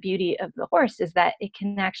that is the beauty of the horse, is that it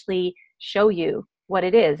can actually show you what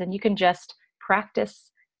it is. And you can just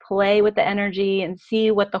practice, play with the energy, and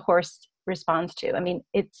see what the horse responds to. I mean,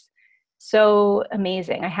 it's so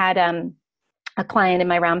amazing. I had a client in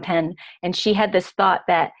my round pen, and she had this thought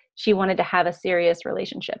that she wanted to have a serious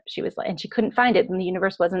relationship. She was like, and she couldn't find it, and the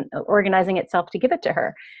universe wasn't organizing itself to give it to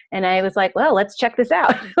her. And I was like, well, let's check this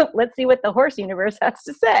out. Let's see what the horse universe has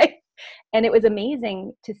to say. And it was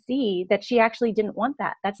amazing to see that she actually didn't want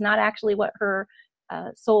that. That's not actually what her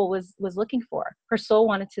soul was looking for. Her soul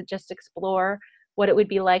wanted to just explore what it would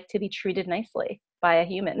be like to be treated nicely by a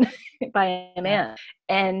human, by a man.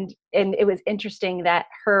 And it was interesting that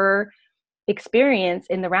her experience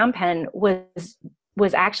in the round pen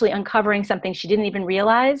was actually uncovering something she didn't even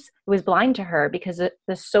realize was blind to her, because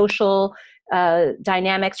the social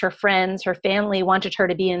dynamics, her friends, her family wanted her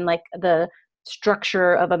to be in like the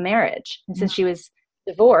structure of a marriage. And since she was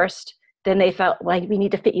divorced, then they felt like, we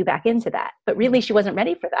need to fit you back into that. But really, she wasn't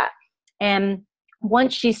ready for that. And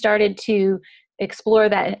once she started to explore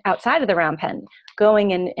that outside of the round pen,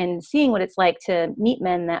 going and seeing what it's like to meet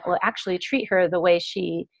men that will actually treat her the way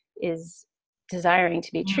she is desiring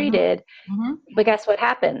to be treated. But guess what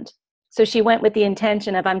happened? So she went with the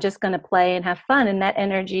intention of, I'm just going to play and have fun. And that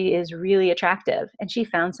energy is really attractive. And she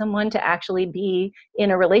found someone to actually be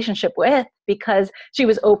in a relationship with, because she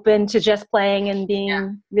was open to just playing and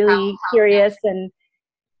being really curious. And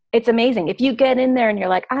it's amazing. If you get in there and you're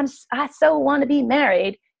like, I so want to be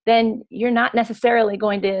married, then you're not necessarily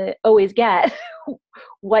going to always get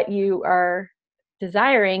what you are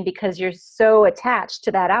desiring because you're so attached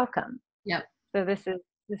to that outcome. Yep. So this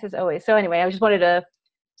is always, so anyway, I just wanted to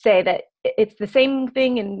say that it's the same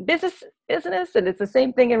thing in business, and it's the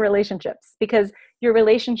same thing in relationships, because your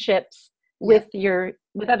relationships with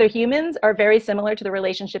other humans are very similar to the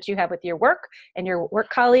relationships you have with your work and your work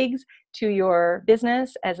colleagues, to your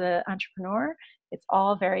business as an entrepreneur. It's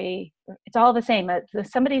all the same.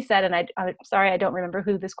 Somebody said, and I'm sorry, I don't remember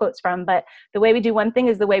who this quote's from, but the way we do one thing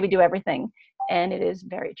is the way we do everything. And it is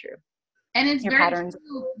very true. And it's your very patterns.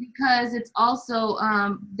 true because it's also,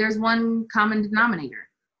 there's one common denominator.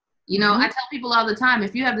 You know, I tell people all the time,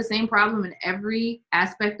 if you have the same problem in every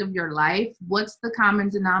aspect of your life, what's the common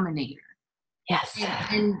denominator? Yes.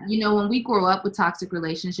 And you know, when we grow up with toxic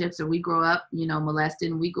relationships, or we grow up, you know,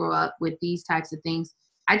 molested, and we grow up with these types of things,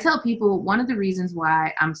 I tell people one of the reasons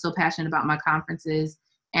why I'm so passionate about my conferences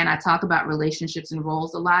and I talk about relationships and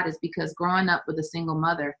roles a lot is because growing up with a single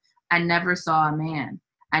mother, I never saw a man.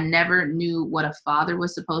 I never knew what a father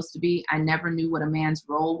was supposed to be. I never knew what a man's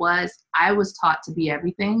role was. I was taught to be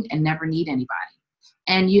everything and never need anybody.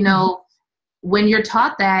 And, you know, when you're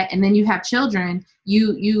taught that and then you have children,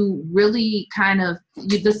 you really kind of,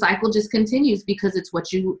 the cycle just continues because it's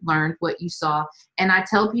what you learned, what you saw. And I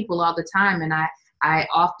tell people all the time, and I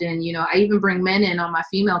often, you know, I even bring men in on my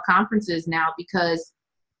female conferences now because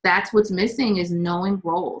that's what's missing, is knowing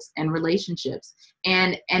roles and relationships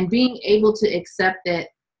and being able to accept that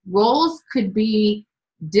roles could be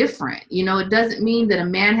different. You know, it doesn't mean that a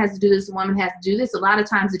man has to do this, a woman has to do this. A lot of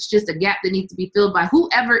times it's just a gap that needs to be filled by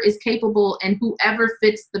whoever is capable and whoever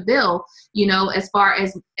fits the bill, you know, as far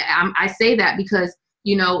as I say that because,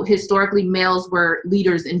 you know, historically males were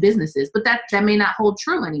leaders in businesses, but that may not hold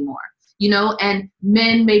true anymore, you know, and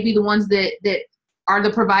men may be the ones that are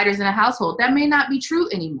the providers in a household. That may not be true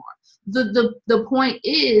anymore. The point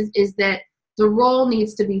is that the role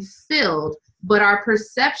needs to be filled, but our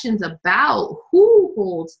perceptions about who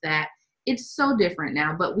holds that, it's so different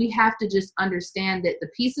now. But we have to just understand that the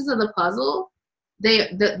pieces of the puzzle,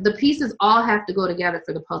 the pieces all have to go together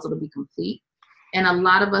for the puzzle to be complete. And a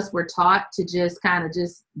lot of us were taught to just kind of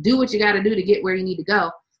just do what you got to do to get where you need to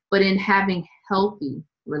go. But in having healthy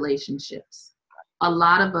relationships, a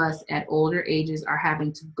lot of us at older ages are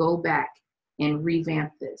having to go back and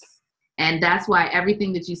revamp this. And that's why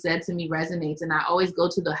everything that you said to me resonates. And I always go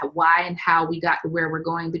to the why and how we got to where we're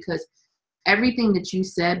going, because everything that you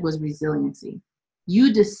said was resiliency.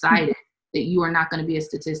 You decided that you are not going to be a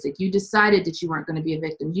statistic. You decided that you weren't going to be a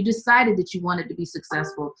victim. You decided that you wanted to be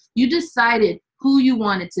successful. You decided who you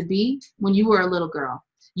wanted to be when you were a little girl.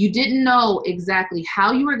 You didn't know exactly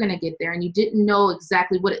how you were going to get there, and you didn't know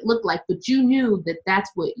exactly what it looked like, but you knew that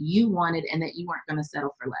that's what you wanted and that you weren't going to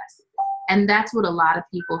settle for less. And that's what a lot of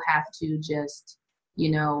people have to just,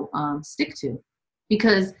 you know, stick to,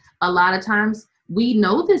 because a lot of times we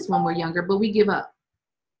know this when we're younger, but we give up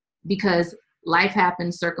because life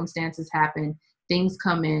happens, circumstances happen, things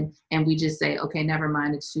come in, and we just say, okay, never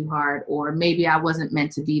mind, it's too hard, or maybe I wasn't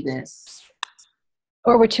meant to be this.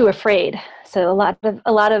 Or we're too afraid. So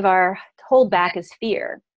a lot of our holdback is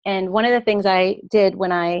fear. And one of the things I did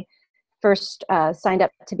when I first signed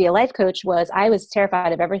up to be a life coach was I was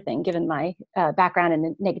terrified of everything, given my background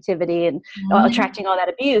in negativity and attracting all that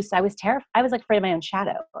abuse. I was terrified. I was like afraid of my own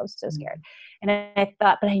shadow. I was so scared. And I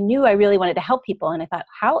thought, but I knew I really wanted to help people. And I thought,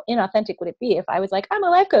 how inauthentic would it be if I was like, I'm a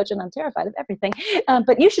life coach and I'm terrified of everything,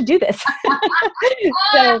 but you should do this.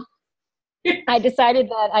 So I decided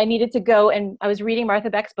that I needed to go, and I was reading Martha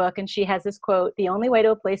Beck's book, and she has this quote: "The only way to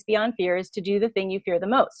a place beyond fear is to do the thing you fear the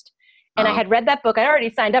most." And I had read that book. I already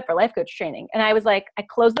signed up for life coach training. And I was like, I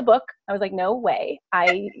closed the book. I was like, no way,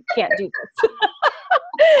 I can't do this.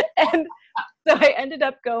 And so I ended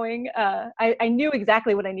up going, I knew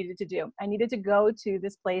exactly what I needed to do. I needed to go to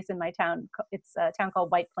this place in my town. It's a town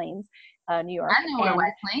called White Plains, New York. I know where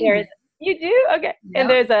White Plains is. You do? Okay. Yep. And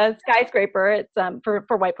there's a skyscraper. It's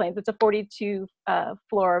for White Plains. It's a 42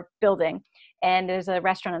 floor building. And there's a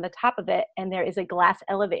restaurant on the top of it. And there is a glass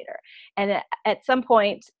elevator. And at some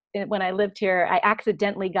point when I lived here, I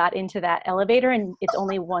accidentally got into that elevator, and it's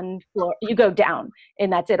only one floor. You go down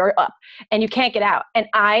and that's it, or up, and you can't get out. And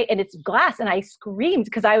it's glass, and I screamed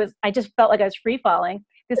because I just felt like I was free falling.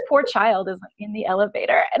 This poor child is in the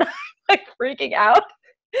elevator, and I'm like freaking out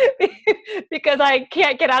because I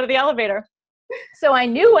can't get out of the elevator. So I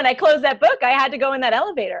knew when I closed that book, I had to go in that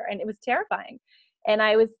elevator, and it was terrifying. And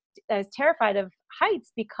I was terrified of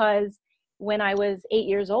heights because when I was 8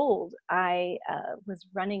 years old, I was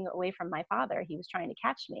running away from my father. He was trying to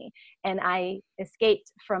catch me, and I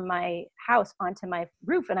escaped from my house onto my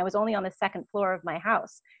roof, and I was only on the second floor of my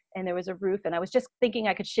house, and there was a roof, and I was just thinking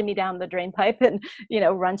I could shimmy down the drain pipe and,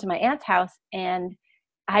 run to my aunt's house. And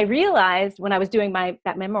I realized when I was doing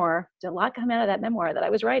that memoir, a lot come out of that memoir that I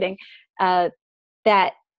was writing,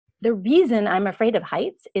 that the reason I'm afraid of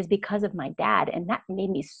heights is because of my dad. And that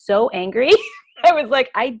made me so angry. I was like,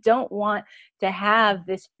 I don't want to have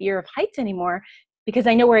this fear of heights anymore because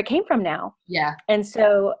I know where it came from now. Yeah. And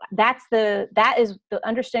so that is the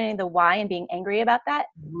understanding the why and being angry about that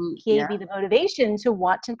gave me the motivation to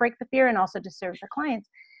want to break the fear and also to serve the clients.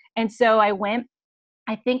 And so I went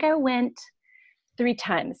 3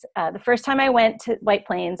 times. The first time I went to White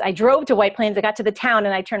Plains, I drove to White Plains. I got to the town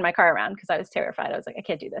and I turned my car around because I was terrified. I was like, I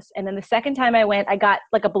can't do this. And then the second time I went, I got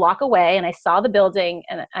like a block away and I saw the building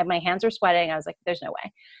and my hands were sweating. I was like, there's no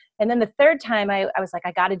way. And then the third time I was like,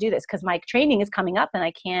 I got to do this because my training is coming up and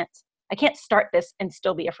I can't start this and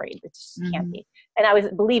still be afraid. It just can't be. And I was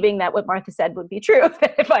believing that what Martha said would be true.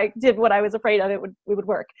 That if I did what I was afraid of, it would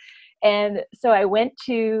work. And so I went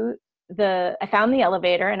to I found the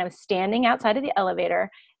elevator and I was standing outside of the elevator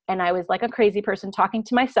and I was like a crazy person talking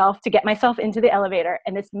to myself to get myself into the elevator.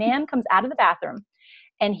 And this man comes out of the bathroom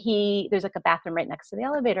and there's like a bathroom right next to the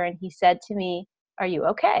elevator. And he said to me, "Are you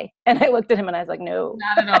okay?" And I looked at him and I was like, "No,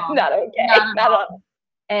 not at all. Not okay. Not at all."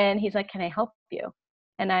 And he's like, "Can I help you?"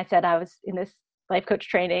 And I said, I was in this life coach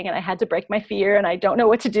training and I had to break my fear and I don't know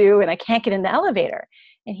what to do and I can't get in the elevator.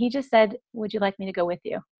 And he just said, "Would you like me to go with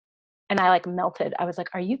you?" And I like melted. I was like,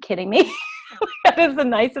 "Are you kidding me?" That is the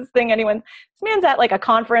nicest thing anyone. This man's at like a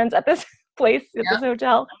conference at this place, at this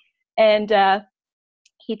hotel. And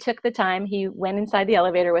he took the time. He went inside the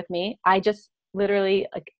elevator with me. I just literally,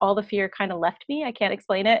 like, all the fear kind of left me. I can't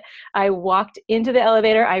explain it. I walked into the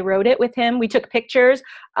elevator. I rode it with him. We took pictures.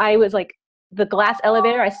 I was like, the glass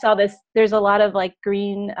elevator. I saw this. There's a lot of like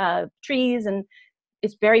green trees and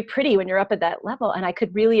it's very pretty when you're up at that level. And I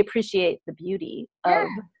could really appreciate the beauty of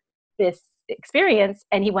this experience.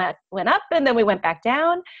 And he went up and then we went back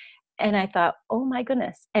down and I thought, oh my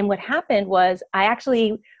goodness. And what happened was I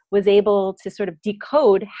actually was able to sort of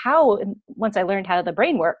decode how, once I learned how the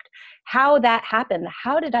brain worked, how that happened.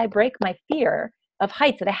 How did I break my fear of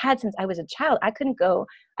heights that I had since I was a child? I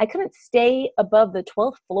couldn't stay above the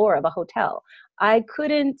 12th floor of a hotel. I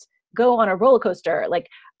couldn't go on a roller coaster. Like,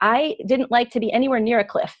 I didn't like to be anywhere near a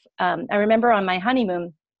cliff. I remember on my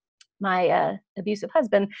honeymoon, my abusive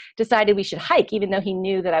husband decided we should hike, even though he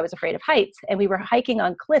knew that I was afraid of heights. And we were hiking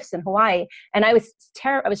on cliffs in Hawaii. And I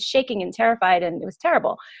was shaking and terrified, and it was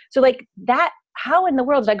terrible. So like that, how in the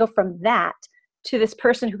world did I go from that to this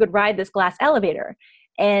person who could ride this glass elevator?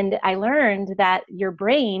 And I learned that your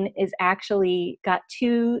brain is actually got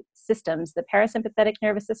 2 systems, the parasympathetic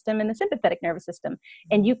nervous system and the sympathetic nervous system.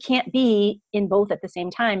 And you can't be in both at the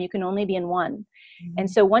same time. You can only be in one. Mm-hmm.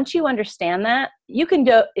 And so once you understand that, you can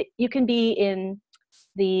be in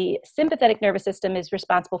the sympathetic nervous system is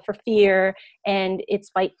responsible for fear, and it's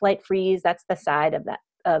fight, flight, freeze. That's the side of that,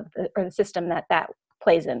 or the system that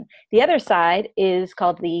plays in. The other side is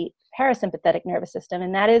called the parasympathetic nervous system,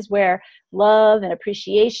 and that is where love and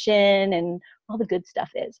appreciation and all the good stuff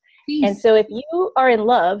is. Peace. And so if you are in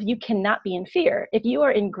love, you cannot be in fear. If you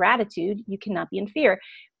are in gratitude, you cannot be in fear.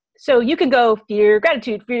 So you can go fear,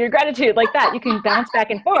 gratitude, like that. You can bounce back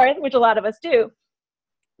and forth, which a lot of us do.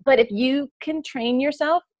 But if you can train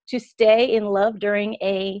yourself to stay in love during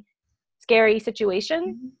a scary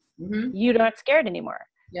situation, mm-hmm. you aren't scared anymore.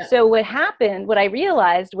 Yeah. So what I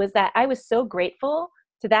realized was that I was so grateful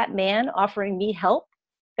to that man offering me help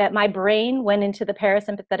that my brain went into the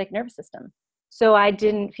parasympathetic nervous system. So I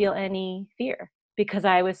didn't feel any fear because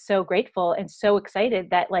I was so grateful and so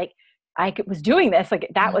excited that like I was doing this. Like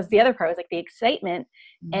that was the other part, was like the excitement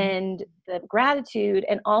and the gratitude,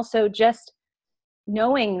 and also just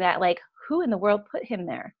knowing that like, who in the world put him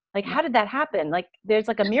there? Like, how did that happen? Like, there's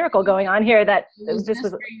like a miracle going on here that this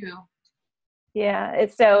was. Yeah.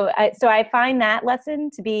 It's so I find that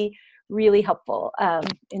lesson to be really helpful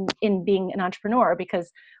in being an entrepreneur,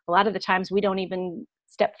 because a lot of the times we don't even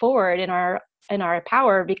step forward in our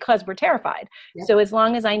power because we're terrified. Yep. So as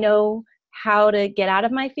long as I know how to get out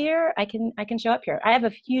of my fear, I can show up here. I have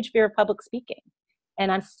a huge fear of public speaking,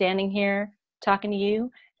 and I'm standing here talking to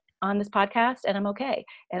you on this podcast, and I'm okay.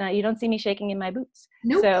 And you don't see me shaking in my boots.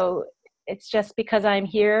 Nope. So it's just because I'm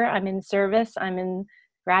here, I'm in service, I'm in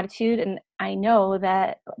gratitude, and I know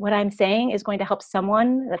that what I'm saying is going to help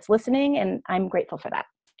someone that's listening, and I'm grateful for that.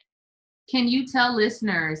 Can you tell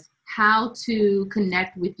listeners how to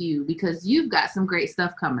connect with you? Because you've got some great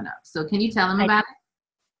stuff coming up. So can you tell them about it?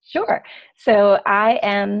 Sure. So I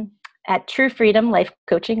am at True Freedom Life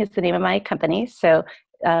Coaching is the name of my company. So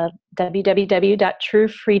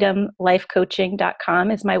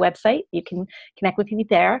www.truefreedomlifecoaching.com is my website. You can connect with me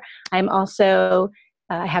there. I'm also,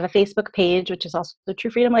 I have a Facebook page, which is also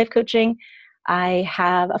True Freedom Life Coaching. I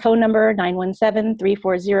have a phone number,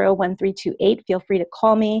 917-340-1328. Feel free to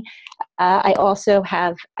call me. I also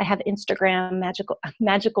have Instagram,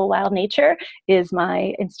 Magical Wild Nature is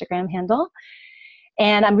my Instagram handle.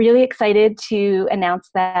 And I'm really excited to announce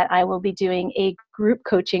that I will be doing a group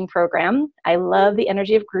coaching program. I love the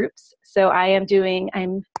energy of groups. So I'm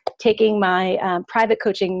taking my private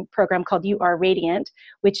coaching program called You Are Radiant,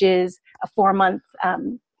 which is a 4-month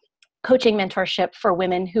coaching mentorship for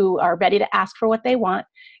women who are ready to ask for what they want,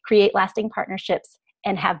 create lasting partnerships,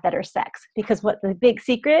 and have better sex. Because what the big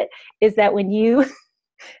secret is that when you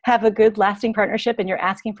have a good lasting partnership and you're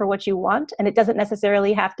asking for what you want, and it doesn't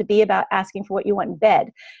necessarily have to be about asking for what you want in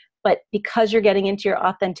bed, but because you're getting into your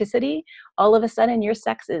authenticity, all of a sudden your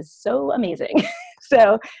sex is so amazing.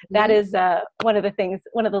 So that is one of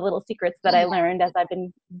the little secrets that I learned as I've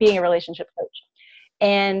been being a relationship coach.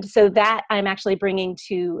 And so that I'm actually bringing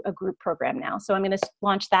to a group program now. So I'm going to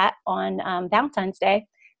launch that on Valentine's Day.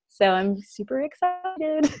 So I'm super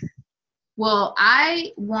excited. Well,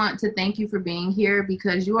 I want to thank you for being here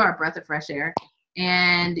because you are a breath of fresh air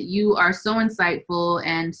and you are so insightful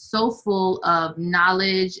and so full of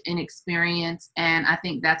knowledge and experience. And I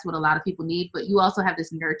think that's what a lot of people need. But you also have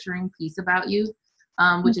this nurturing piece about you,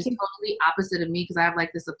 which is totally opposite of me because I have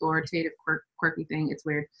like this authoritative, quirky thing. It's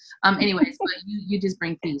weird. Anyways, but you just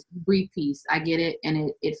bring peace. You breathe peace. I get it.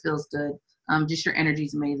 And it feels good. Just your energy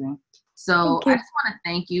is amazing. So I just want to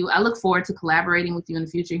thank you. I look forward to collaborating with you in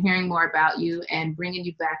the future, hearing more about you and bringing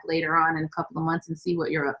you back later on in a couple of months and see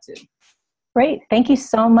what you're up to. Great. Thank you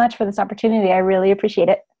so much for this opportunity. I really appreciate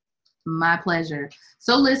it. My pleasure.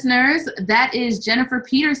 So listeners, that is Jennifer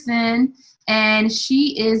Peterson, and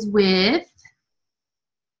she is with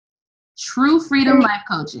True Freedom Life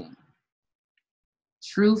Coaching.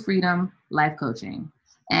 True Freedom Life Coaching.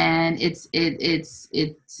 And it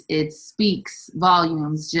speaks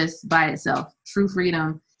volumes just by itself. True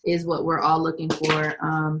freedom is what we're all looking for.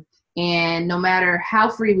 And no matter how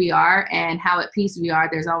free we are and how at peace we are,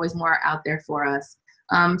 there's always more out there for us.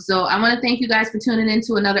 So I want to thank you guys for tuning in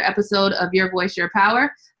to another episode of Your Voice, Your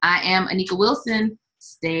Power. I am Anika Wilson.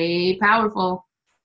 Stay powerful.